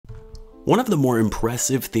One of the more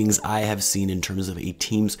impressive things I have seen in terms of a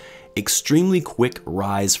team's extremely quick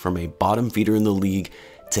rise from a bottom feeder in the league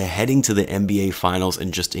to heading to the NBA Finals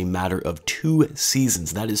in just a matter of 2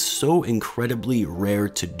 seasons. That is so incredibly rare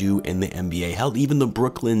to do in the NBA. Hell, even the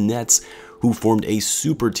Brooklyn Nets, who formed a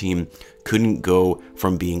super team, couldn't go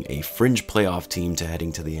from being a fringe playoff team to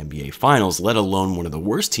heading to the NBA Finals, let alone one of the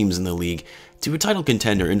worst teams in the league, to a title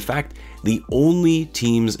contender. In fact, the only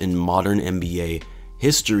teams in modern NBA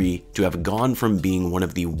history to have gone from being one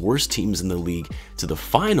of the worst teams in the league to the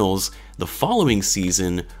finals the following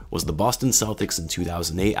season was the Boston Celtics in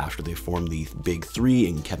 2008 after they formed the Big Three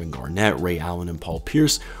in Kevin Garnett, Ray Allen, and Paul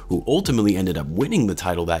Pierce, who ultimately ended up winning the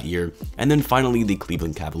title that year. And then finally the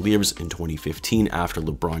Cleveland Cavaliers in 2015 after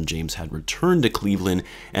LeBron James had returned to Cleveland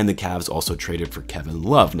and the Cavs also traded for Kevin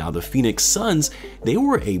Love. Now the Phoenix Suns, they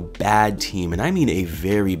were a bad team, and I mean a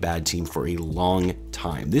very bad team, for a long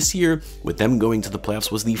time. This year, with them going to the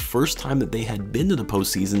playoffs, was the first time that they had been to the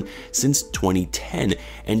postseason since 2010,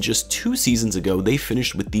 and just 2 seasons ago they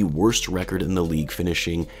finished with the worst record in the league,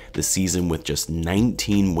 finishing the season with just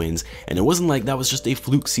 19 wins. And it wasn't like that was just a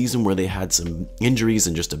fluke season where they had some injuries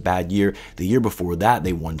and just a bad year. The year before that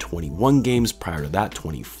they won 21 games, prior to that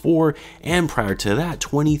 24, and prior to that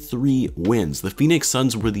 23 wins. The Phoenix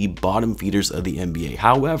Suns were the bottom feeders of the NBA.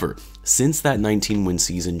 However, since that 19-win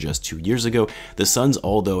season just 2 years ago, the Suns,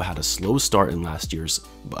 although had a slow start in last year's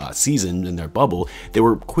season in their bubble, they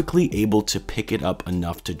were quickly able to pick it up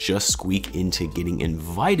enough to just squeak into getting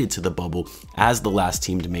invited to the bubble as the last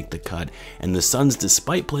team to make the cut. And the Suns,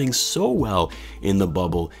 despite playing so well in the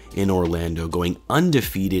bubble in Orlando, going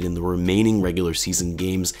undefeated in the remaining regular season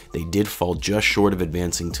games, they did fall just short of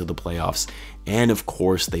advancing to the playoffs. And of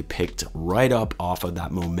course, they picked right up off of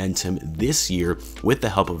that momentum this year with the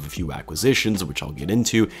help of a few acquisitions, which I'll get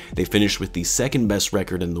into. They finished with the second best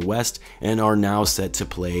record in the West and are now set to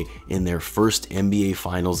play in their first NBA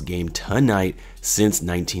Finals game tonight since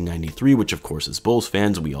 1993, which of course, as Bulls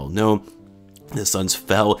fans, we all know. The Suns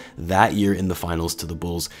fell that year in the finals to the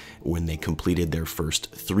Bulls when they completed their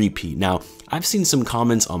first three-peat. Now, I've seen some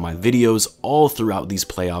comments on my videos all throughout these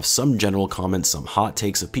playoffs, some general comments, some hot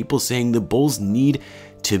takes of people saying the Bulls need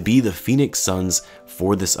to be the Phoenix Suns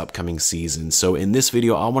for this upcoming season. So in this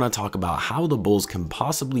video, I want to talk about how the Bulls can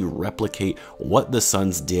possibly replicate what the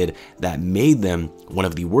Suns did that made them one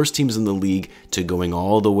of the worst teams in the league to going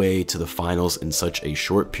all the way to the finals in such a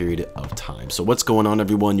short period of time. So what's going on,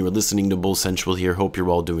 everyone? You are listening to Bulls Central here. Hope you're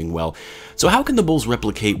all doing well. So how can the Bulls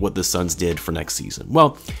replicate what the Suns did for next season?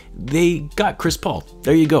 Well, they got Chris Paul.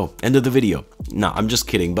 There you go. End of the video. Nah, I'm just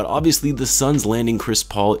kidding. But obviously the Suns landing Chris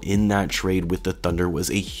Paul in that trade with the Thunder was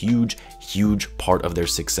a huge part of their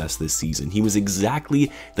success this season. He was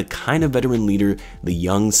exactly the kind of veteran leader the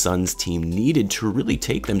young Suns team needed to really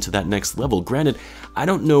take them to that next level. Granted, I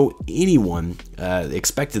don't know anyone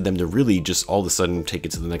expected them to really just all of a sudden take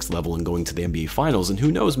it to the next level and going to the NBA Finals, and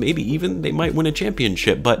who knows, maybe even they might win a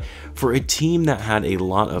championship. But for a team that had a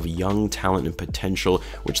lot of young talent and potential,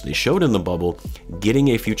 which they showed in the bubble, getting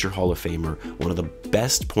a future Hall of Famer, one of the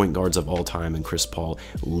best point guards of all time, and Chris Paul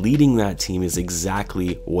leading that team is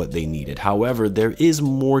exactly what they needed. However, there is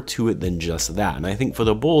more to it than just that. And I think for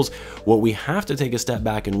the Bulls, what we have to take a step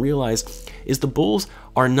back and realize is the Bulls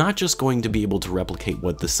are not just going to be able to replicate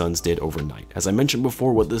what the Suns did overnight. As I mentioned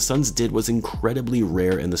before, what the Suns did was incredibly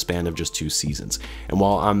rare in the span of just 2 seasons. And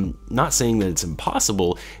while I'm not saying that it's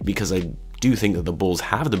impossible, because I do think that the Bulls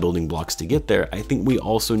have the building blocks to get there, I think we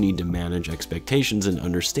also need to manage expectations and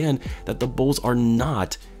understand that the Bulls are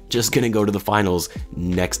not just going to go to the finals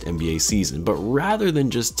next NBA season. But rather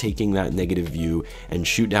than just taking that negative view and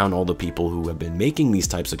shoot down all the people who have been making these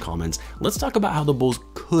types of comments, let's talk about how the Bulls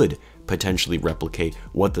could potentially replicate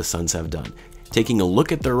what the Suns have done, taking a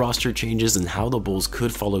look at their roster changes and how the Bulls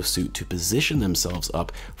could follow suit to position themselves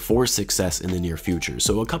up for success in the near future.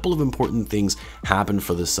 So a couple of important things happened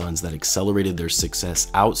for the Suns that accelerated their success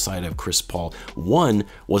outside of Chris Paul. One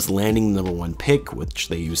was landing the #1 pick, which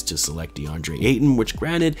they used to select DeAndre Ayton, which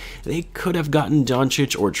granted, they could have gotten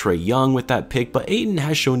Doncic or Trae Young with that pick, but Ayton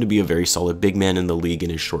has shown to be a very solid big man in the league in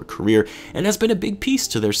his short career and has been a big piece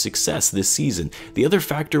to their success this season. The other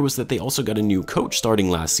factor was that they also got a new coach starting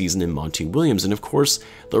last season in Monty Williams, and of course,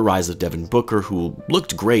 the rise of Devin Booker, who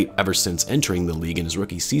looked great ever since entering the league in his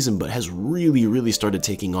rookie season, but has really started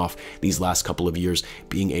taking off these last couple of years,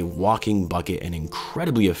 being a walking bucket and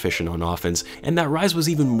incredibly efficient on offense. And that rise was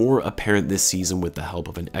even more apparent this season with the help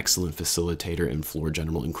of an excellent facilitator and floor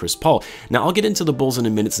general in Chris Paul. Now, I'll get into the Bulls in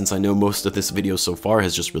a minute, since I know most of this video so far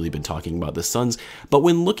has just really been talking about the Suns. But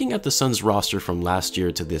when looking at the Suns roster from last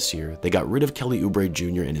year to this year, they got rid of Kelly Oubre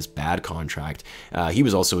Jr. and his bad contract. He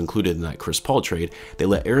was also included in that Chris Paul Paul trade. They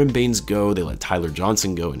let Aaron Baines go, they let Tyler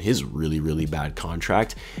Johnson go in his really bad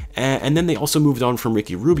contract, and then they also moved on from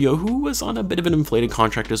Ricky Rubio, who was on a bit of an inflated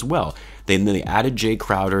contract as well. Then they added Jay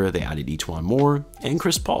Crowder, they added E'Twaun Moore, and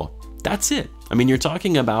Chris Paul. That's it. I mean, you're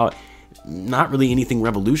talking about not really anything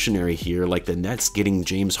revolutionary here, like the Nets getting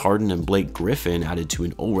James Harden and Blake Griffin added to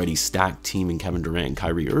an already stacked team in Kevin Durant and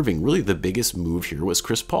Kyrie Irving. Really, the biggest move here was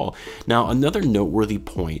Chris Paul. Now, another noteworthy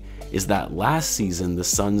point is that last season, the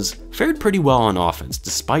Suns fared pretty well on offense,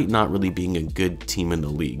 despite not really being a good team in the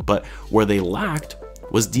league. But where they lacked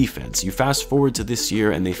was defense. You fast forward to this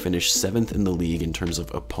year and they finished 7th in the league in terms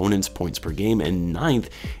of opponents' points per game and 9th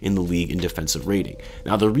in the league in defensive rating.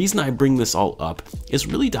 Now, the reason I bring this all up is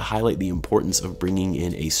really to highlight the importance of bringing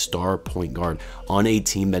in a star point guard on a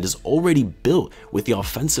team that is already built with the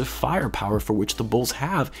offensive firepower for which the Bulls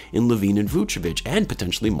have in Lavine and Vucevic, and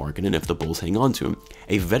potentially Markkanen if the Bulls hang on to him.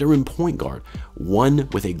 A veteran point guard, one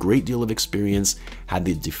with a great deal of experience, had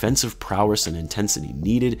the defensive prowess and intensity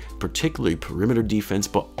needed, particularly perimeter defense,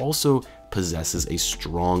 but also possesses a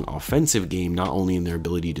strong offensive game, not only in their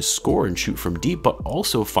ability to score and shoot from deep, but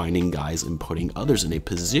also finding guys and putting others in a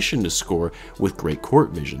position to score with great court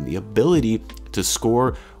vision, the ability to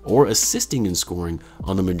score or assisting in scoring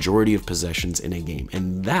on the majority of possessions in a game.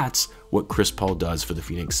 And that's what Chris Paul does for the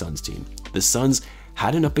Phoenix Suns team. The Suns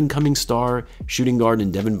had an up-and-coming star shooting guard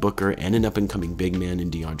in Devin Booker and an up-and-coming big man in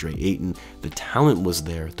DeAndre Ayton. The talent was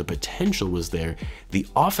there, the potential was there, the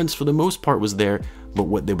offense for the most part was there, but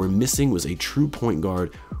what they were missing was a true point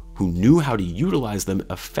guard who knew how to utilize them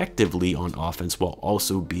effectively on offense while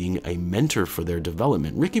also being a mentor for their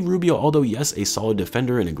development. Ricky Rubio, although yes, a solid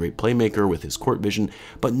defender and a great playmaker with his court vision,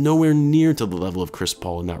 but nowhere near to the level of Chris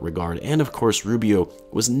Paul in that regard. And of course, Rubio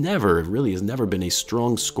was really has never been a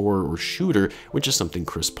strong scorer or shooter, which is something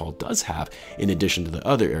Chris Paul does have. In addition to the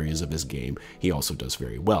other areas of his game, he also does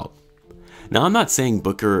very well. Now, I'm not saying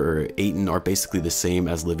Booker or Ayton are basically the same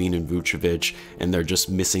as Lavine and Vucevic, and they're just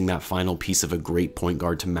missing that final piece of a great point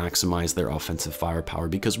guard to maximize their offensive firepower,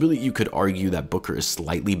 because really you could argue that Booker is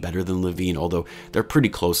slightly better than Lavine, although they're pretty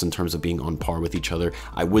close in terms of being on par with each other.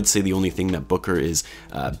 I would say the only thing that Booker is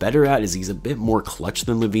better at is he's a bit more clutch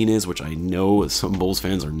than Lavine is, which I know some Bulls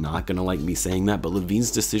fans are not going to like me saying that, but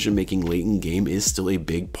Lavine's decision-making late in game is still a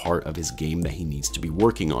big part of his game that he needs to be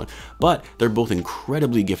working on. But they're both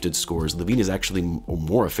incredibly gifted scorers. Lavine is actually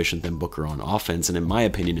more efficient than Booker on offense, and in my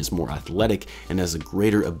opinion is more athletic and has a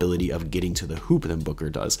greater ability of getting to the hoop than Booker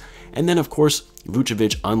does. And then of course,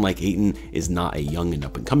 Vucevic, unlike Ayton, is not a young and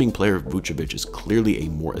up-and-coming player. Vucevic is clearly a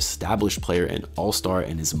more established player and all-star,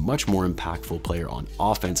 and is a much more impactful player on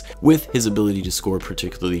offense with his ability to score,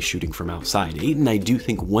 particularly shooting from outside. Ayton, I do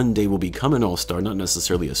think one day will become an all-star, not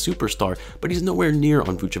necessarily a superstar, but he's nowhere near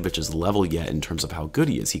on Vucevic's level yet in terms of how good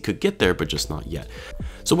he is. He could get there, but just not yet.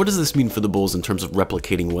 So what does this mean for the Bulls in terms of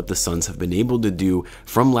replicating what the Suns have been able to do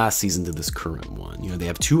from last season to this current one? You know, they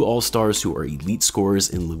have two all-stars who are elite scorers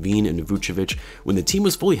in Lavine and Vucevic. When the team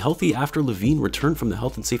was fully healthy after Lavine returned from the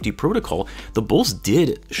health and safety protocol, the Bulls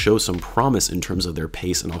did show some promise in terms of their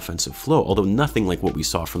pace and offensive flow, although nothing like what we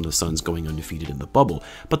saw from the Suns going undefeated in the bubble.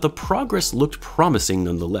 But the progress looked promising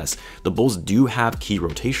nonetheless. The Bulls do have key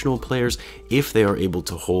rotational players if they are able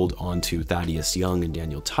to hold on to Thaddeus Young and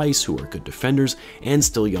Daniel Tice, who are good defenders and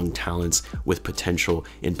still young talents with potential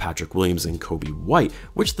in Patrick Williams and Coby White,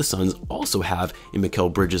 which the Suns also have in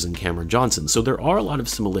Mikal Bridges and Cameron Johnson. So there are a lot of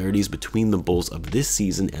similarities between the Bulls of this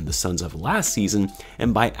season and the Suns of last season,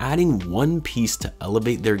 and by adding one piece to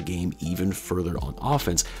elevate their game even further on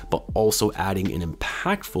offense, but also adding an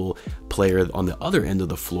impactful player on the other end of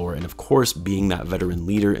the floor, and of course being that veteran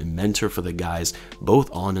leader and mentor for the guys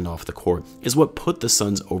both on and off the court, is what put the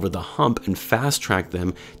Suns over the hump and fast-tracked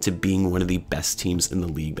them to being one of the best teams in the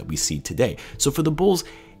league that we see today. So for the Bulls,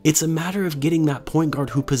 it's a matter of getting that point guard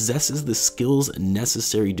who possesses the skills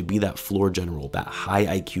necessary to be that floor general, that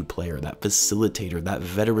high IQ player, that facilitator, that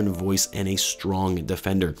veteran voice, and a strong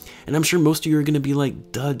defender. And I'm sure most of you are going to be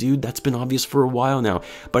like, duh, dude, that's been obvious for a while now.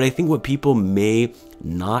 But I think what people may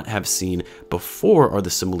not have seen before are the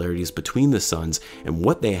similarities between the Suns and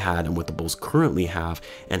what they had and what the Bulls currently have,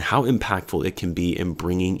 and how impactful it can be in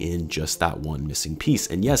bringing in just that one missing piece.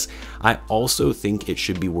 And yes, I also think it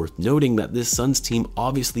should be worth noting that this Suns team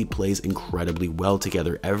obviously plays incredibly well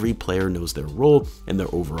together. Every player knows their role, and their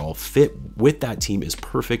overall fit with that team is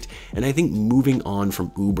perfect. And I think moving on from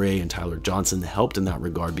Oubre and Tyler Johnson helped in that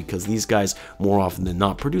regard, because these guys more often than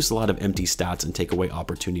not produce a lot of empty stats and take away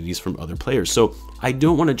opportunities from other players. So I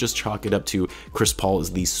don't want to just chalk it up to Chris Paul as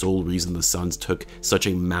the sole reason the Suns took such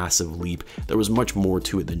a massive leap. There was much more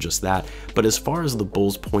to it than just that. But as far as the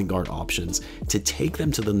Bulls point guard options, to take them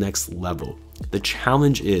to the next level, The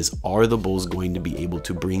challenge is, are the Bulls going to be able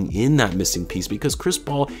to bring in that missing piece? Because Chris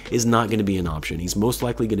Paul is not going to be an option. He's most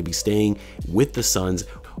likely going to be staying with the Suns,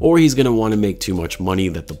 or he's going to want to make too much money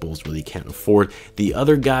that the Bulls really can't afford. The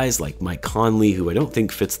other guys like Mike Conley, who I don't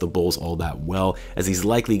think fits the Bulls all that well, as he's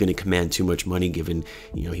likely going to command too much money given,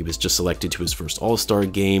 he was just selected to his first All-Star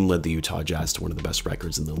game, led the Utah Jazz to one of the best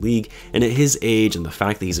records in the league, and at his age and the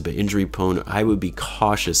fact that he's a bit injury prone, I would be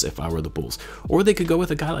cautious if I were the Bulls. Or they could go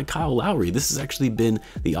with a guy like Kyle Lauri. This has actually been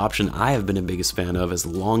the option I have been a biggest fan of, as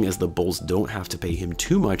long as the Bulls don't have to pay him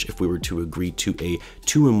too much if we were to agree to a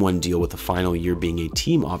 2-in-1 deal, with the final year being a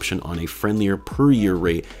team option on a friendlier per year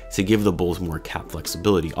rate to give the Bulls more cap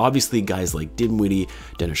flexibility. Obviously, guys like Dinwiddie,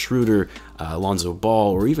 Dennis Schroeder, Alonzo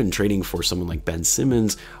Ball, or even trading for someone like Ben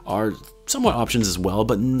Simmons are somewhat options as well,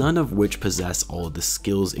 but none of which possess all of the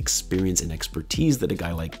skills, experience, and expertise that a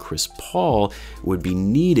guy like Chris Paul would be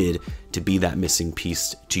needed to be that missing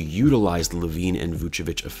piece to utilize Lavine and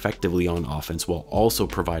Vucevic effectively on offense while also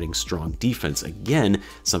providing strong defense. Again,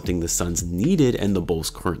 something the Suns needed and the Bulls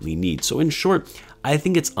currently need. So in short, I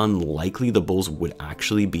think it's unlikely the Bulls would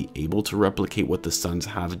actually be able to replicate what the Suns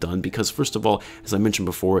have done because, first of all, as I mentioned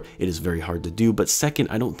before, it is very hard to do, but second,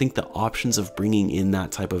 I don't think the options of bringing in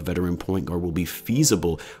that type of veteran point guard will be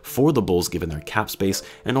feasible for the Bulls given their cap space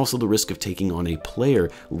and also the risk of taking on a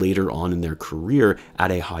player later on in their career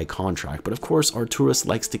at a high contract. But of course, Arturas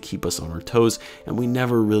likes to keep us on our toes, and we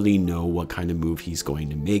never really know what kind of move he's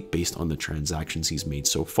going to make based on the transactions he's made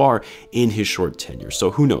so far in his short tenure.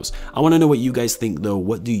 So who knows? I want to know what you guys think though.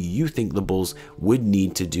 What do you think the Bulls would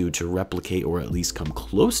need to do to replicate or at least come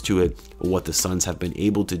close to it what the Suns have been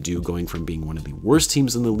able to do, going from being one of the worst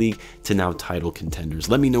teams in the league to now title contenders?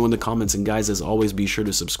 Let me know in the comments, and guys, as always, be sure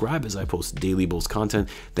to subscribe as I post daily Bulls content.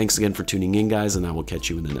 Thanks again for tuning in, guys, and I will catch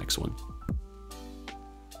you in the next one.